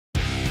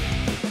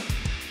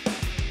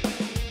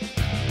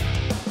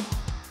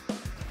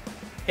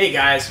Hey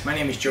guys, my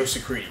name is Joe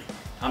Secreti.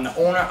 I'm the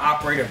owner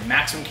operator of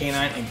Maximum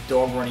Canine and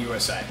Dog Runner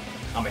USA.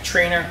 I'm a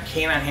trainer,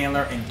 canine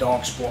handler, and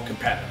dog sport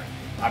competitor.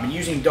 I've been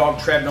using dog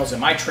treadmills in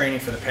my training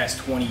for the past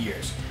 20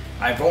 years.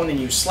 I've owned and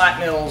used slat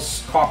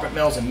mills, carpet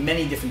mills, and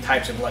many different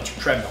types of electric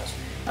treadmills.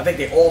 I think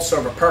they all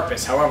serve a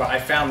purpose. However, I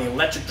found the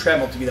electric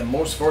treadmill to be the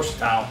most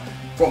versatile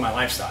for my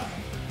lifestyle.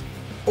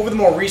 Over the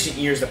more recent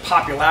years, the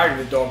popularity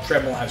of the dog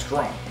treadmill has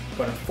grown,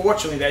 but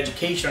unfortunately the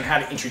education on how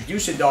to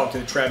introduce a dog to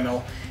the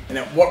treadmill and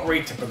at what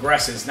rate to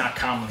progress is not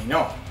commonly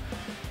known.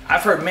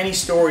 I've heard many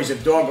stories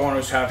of dog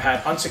owners who have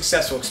had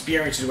unsuccessful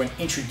experiences when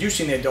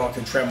introducing their dog to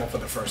the treadmill for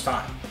the first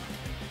time.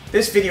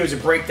 This video is a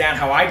breakdown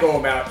how I go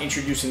about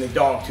introducing the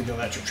dog to the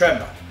electric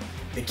treadmill.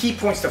 The key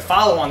points to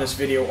follow on this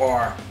video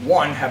are: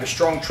 1. Have a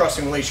strong,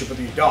 trusting relationship with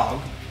your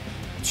dog.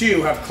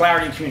 2. Have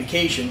clarity and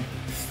communication.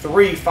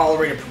 3. Follow a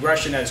rate of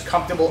progression that is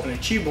comfortable and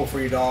achievable for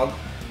your dog.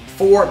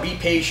 4. Be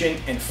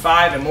patient. And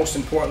 5, and most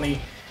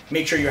importantly,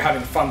 make sure you're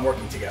having fun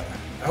working together.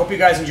 I hope you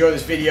guys enjoy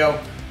this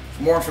video.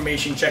 For more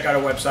information, check out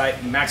our website,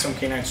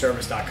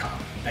 MaximumCanineService.com.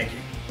 Thank you.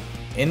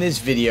 In this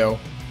video,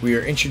 we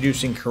are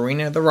introducing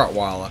Karina the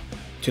Rottweiler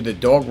to the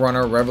Dog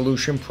Runner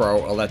Revolution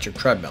Pro electric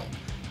treadmill.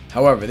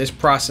 However, this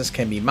process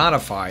can be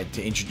modified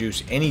to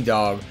introduce any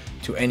dog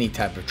to any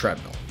type of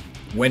treadmill.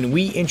 When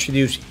we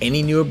introduce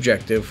any new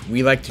objective,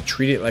 we like to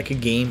treat it like a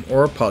game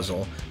or a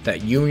puzzle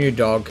that you and your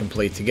dog can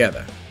play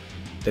together.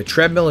 The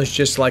treadmill is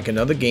just like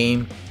another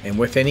game, and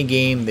with any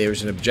game, there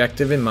is an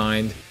objective in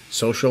mind: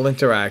 social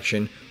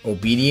interaction,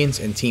 obedience,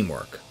 and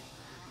teamwork.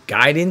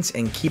 Guidance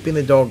and keeping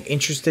the dog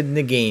interested in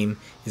the game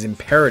is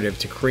imperative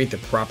to create the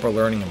proper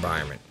learning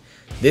environment.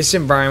 This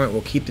environment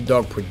will keep the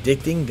dog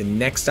predicting the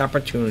next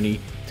opportunity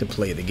to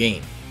play the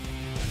game.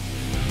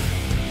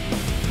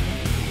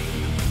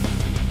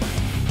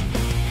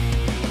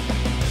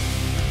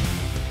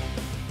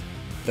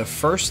 The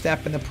first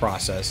step in the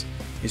process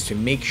is to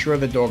make sure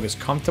the dog is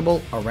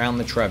comfortable around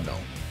the treadmill.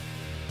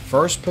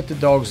 First, put the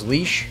dog's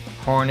leash,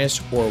 harness,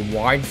 or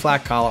wide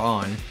flat collar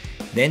on,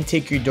 then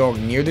take your dog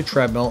near the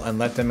treadmill and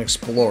let them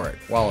explore it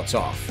while it's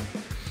off.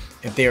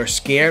 If they are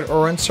scared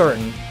or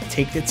uncertain,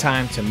 take the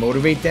time to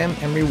motivate them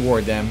and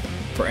reward them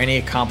for any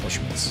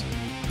accomplishments.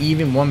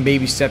 Even one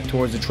baby step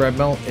towards the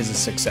treadmill is a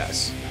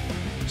success.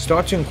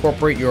 Start to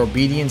incorporate your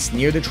obedience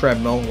near the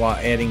treadmill while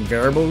adding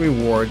variable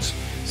rewards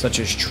such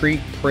as treat,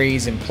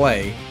 praise, and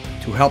play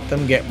to help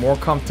them get more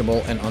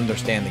comfortable and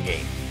understand the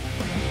game.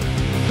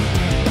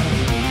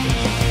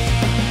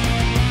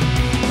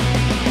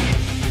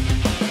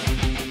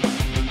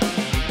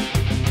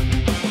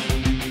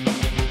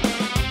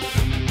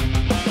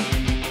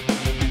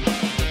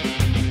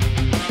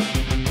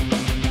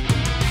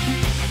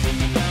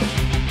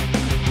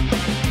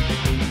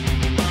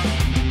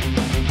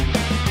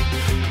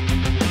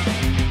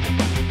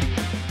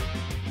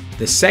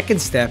 The second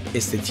step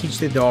is to teach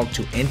the dog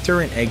to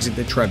enter and exit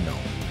the treadmill.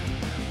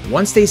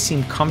 Once they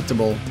seem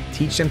comfortable,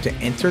 teach them to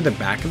enter the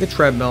back of the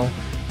treadmill,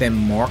 then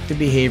mark the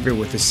behavior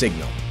with a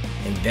signal,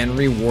 and then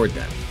reward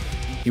them.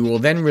 You will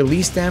then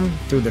release them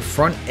through the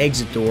front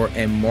exit door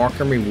and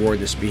mark and reward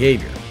this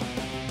behavior.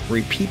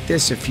 Repeat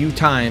this a few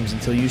times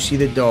until you see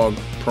the dog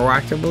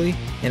proactively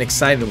and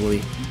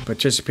excitedly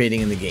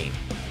participating in the game.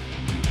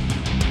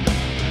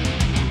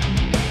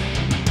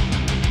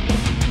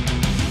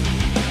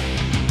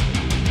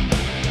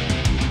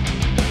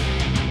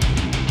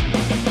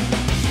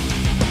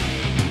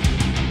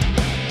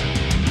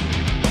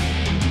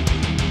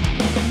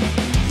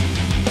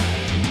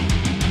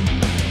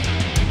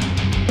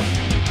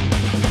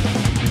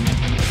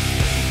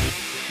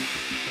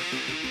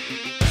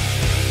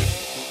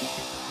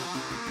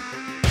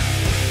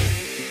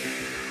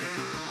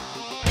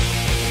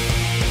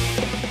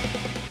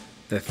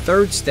 The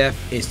third step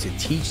is to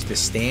teach the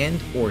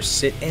stand or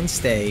sit and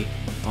stay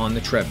on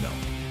the treadmill.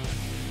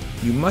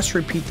 You must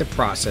repeat the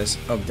process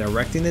of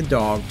directing the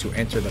dog to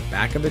enter the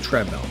back of the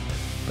treadmill,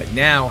 but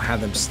now have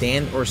them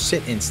stand or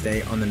sit and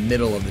stay on the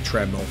middle of the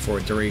treadmill for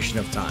a duration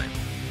of time.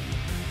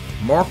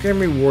 Mark and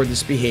reward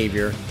this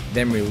behavior,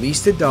 then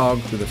release the dog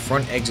through the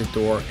front exit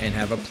door and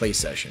have a play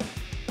session.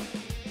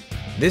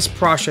 This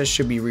process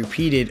should be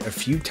repeated a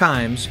few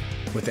times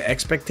with the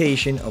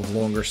expectation of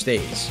longer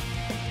stays.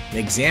 An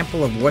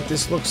example of what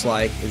this looks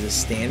like is a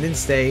stand and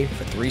stay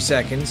for 3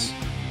 seconds,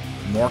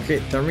 mark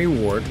it, then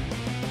reward,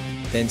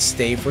 then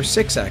stay for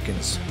 6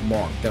 seconds,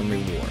 mark, then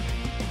reward.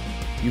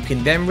 You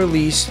can then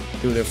release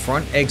through the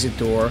front exit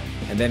door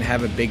and then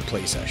have a big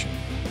play session.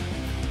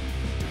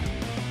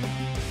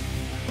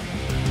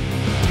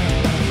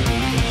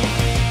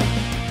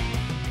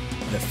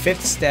 The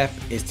fifth step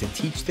is to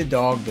teach the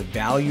dog the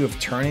value of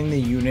turning the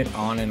unit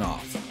on and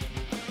off.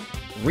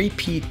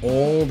 Repeat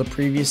all the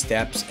previous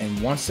steps,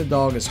 and once the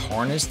dog is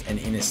harnessed and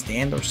in a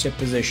stand or sit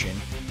position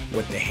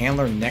with the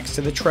handler next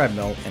to the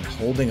treadmill and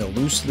holding a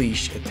loose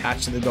leash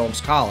attached to the dog's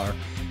collar,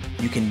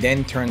 you can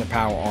then turn the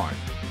power on.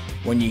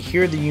 When you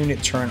hear the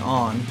unit turn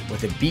on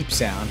with a beep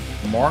sound,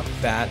 mark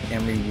that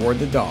and reward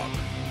the dog.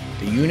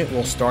 The unit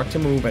will start to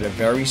move at a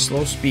very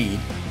slow speed.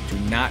 Do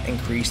not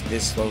increase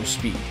this slow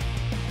speed.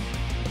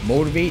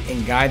 Motivate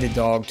and guide the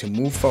dog to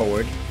move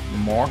forward.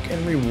 Mark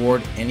and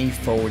reward any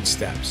forward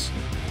steps.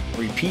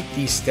 Repeat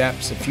these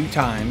steps a few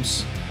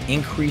times,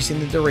 increasing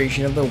the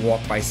duration of the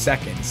walk by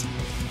seconds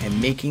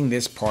and making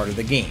this part of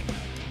the game.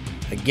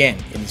 Again,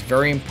 it is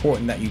very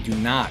important that you do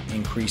not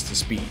increase the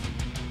speed.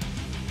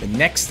 The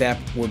next step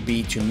would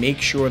be to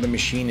make sure the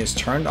machine is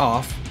turned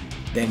off,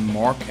 then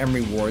mark and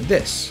reward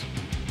this.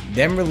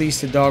 Then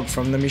release the dog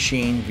from the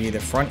machine via the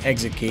front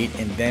exit gate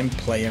and then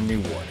play and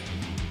reward.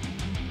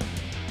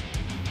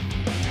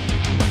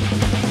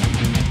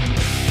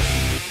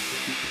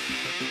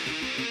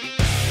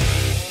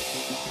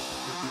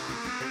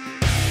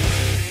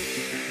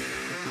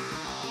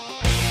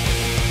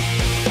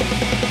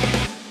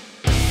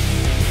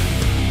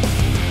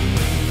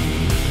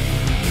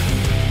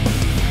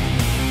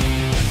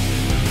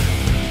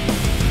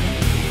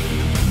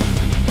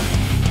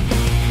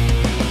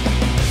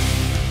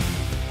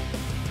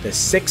 The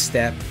sixth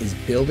step is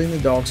building the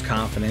dog's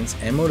confidence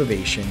and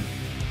motivation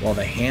while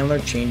the handler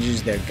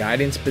changes their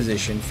guidance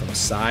position from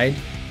side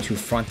to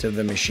front of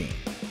the machine.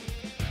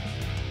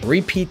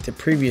 Repeat the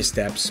previous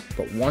steps,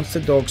 but once the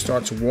dog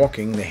starts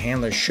walking, the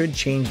handler should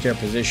change their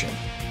position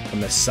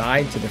from the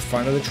side to the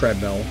front of the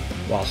treadmill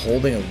while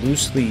holding a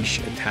loose leash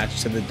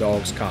attached to the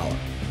dog's collar.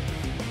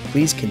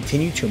 Please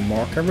continue to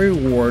mark and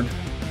reward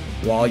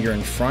while you're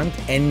in front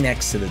and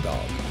next to the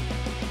dog.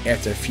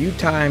 After a few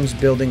times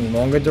building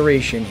longer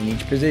duration in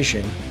each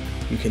position,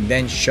 you can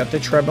then shut the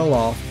treadmill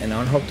off and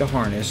unhook the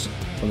harness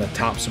from the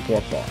top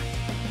support bar.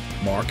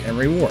 Mark and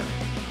reward.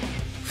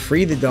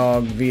 Free the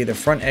dog via the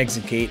front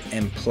exit gate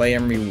and play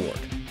and reward.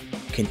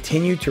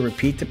 Continue to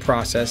repeat the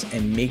process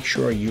and make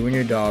sure you and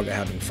your dog are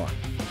having fun.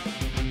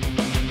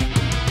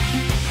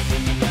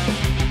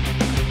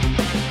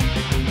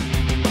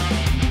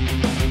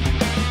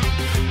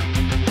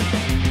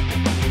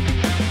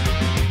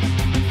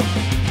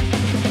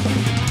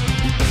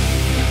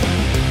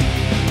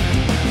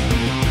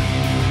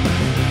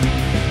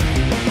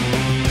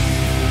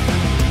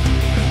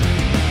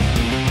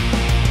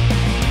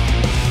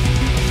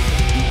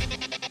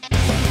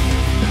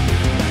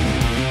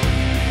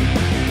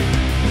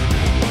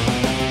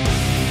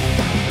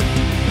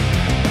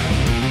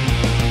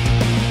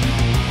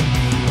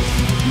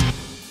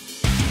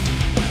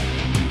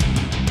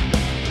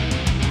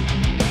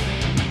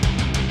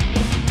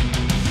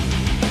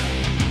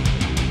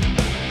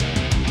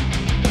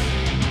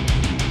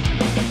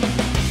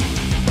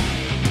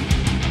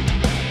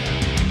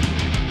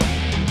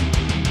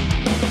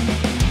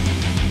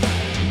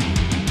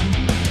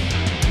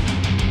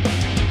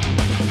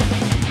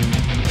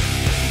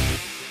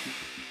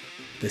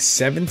 The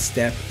seventh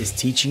step is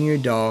teaching your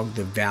dog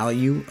the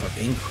value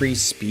of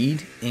increased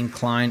speed,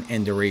 incline,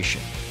 and duration.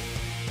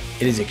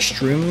 It is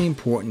extremely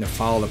important to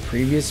follow the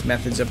previous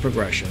methods of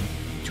progression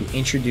to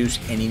introduce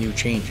any new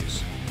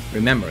changes.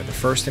 Remember, the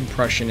first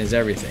impression is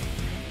everything.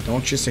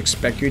 Don't just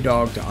expect your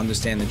dog to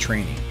understand the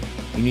training.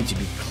 You need to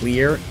be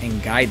clear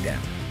and guide them.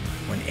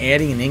 When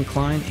adding an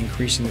incline,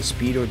 increasing the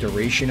speed or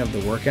duration of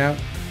the workout,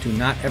 do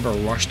not ever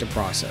rush the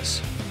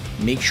process.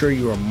 Make sure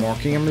you are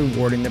marking and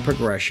rewarding the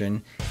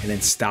progression and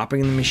then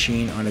stopping the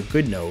machine on a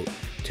good note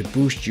to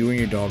boost you and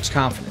your dog's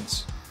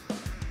confidence.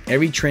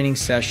 Every training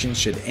session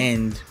should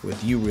end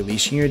with you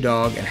releasing your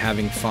dog and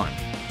having fun.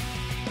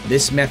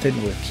 This method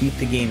will keep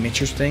the game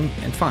interesting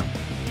and fun.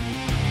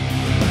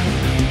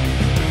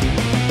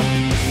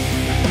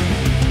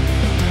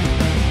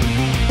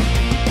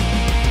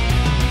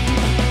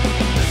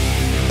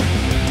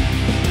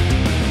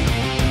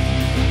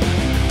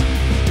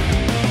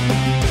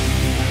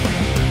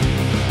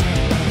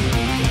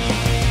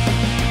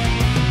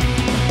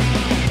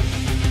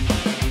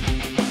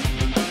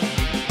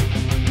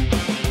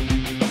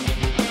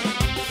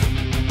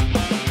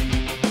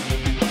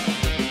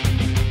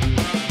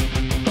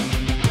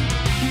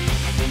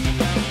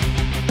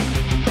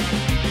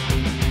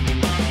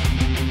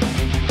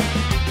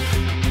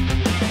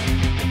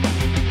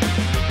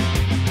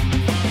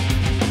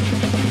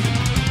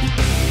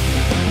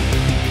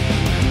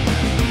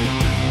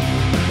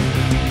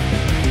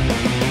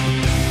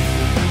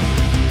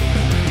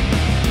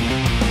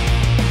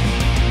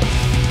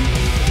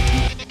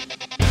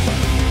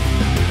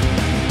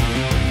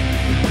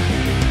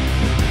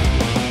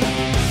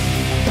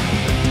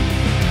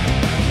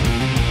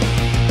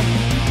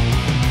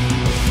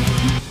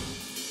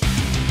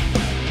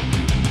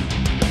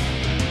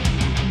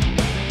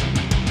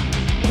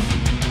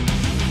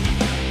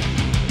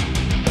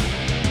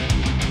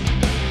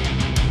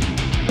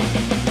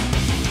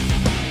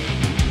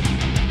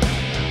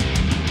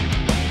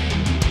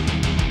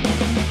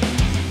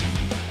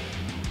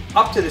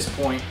 Up to this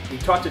point, we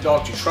taught the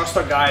dog to trust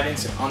our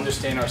guidance and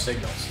understand our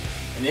signals,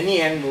 and in the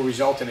end will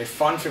result in a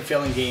fun,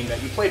 fulfilling game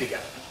that you play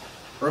together.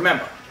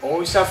 Remember,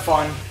 always have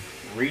fun,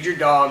 read your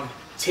dog,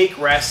 take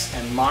rests,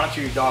 and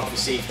monitor your dog for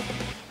safety.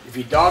 If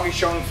your dog is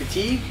showing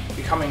fatigue,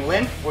 becoming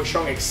limp, or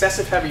showing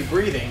excessive heavy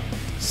breathing,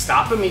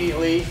 stop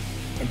immediately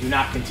and do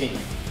not continue.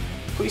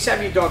 Please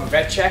have your dog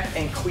vet checked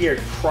and cleared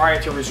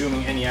prior to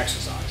resuming any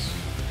exercise.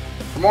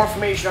 For For more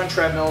information on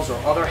treadmills or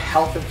other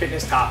health and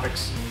fitness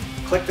topics,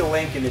 click the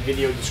link in the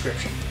video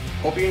description.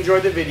 Hope you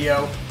enjoyed the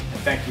video, and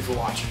thank you for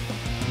watching.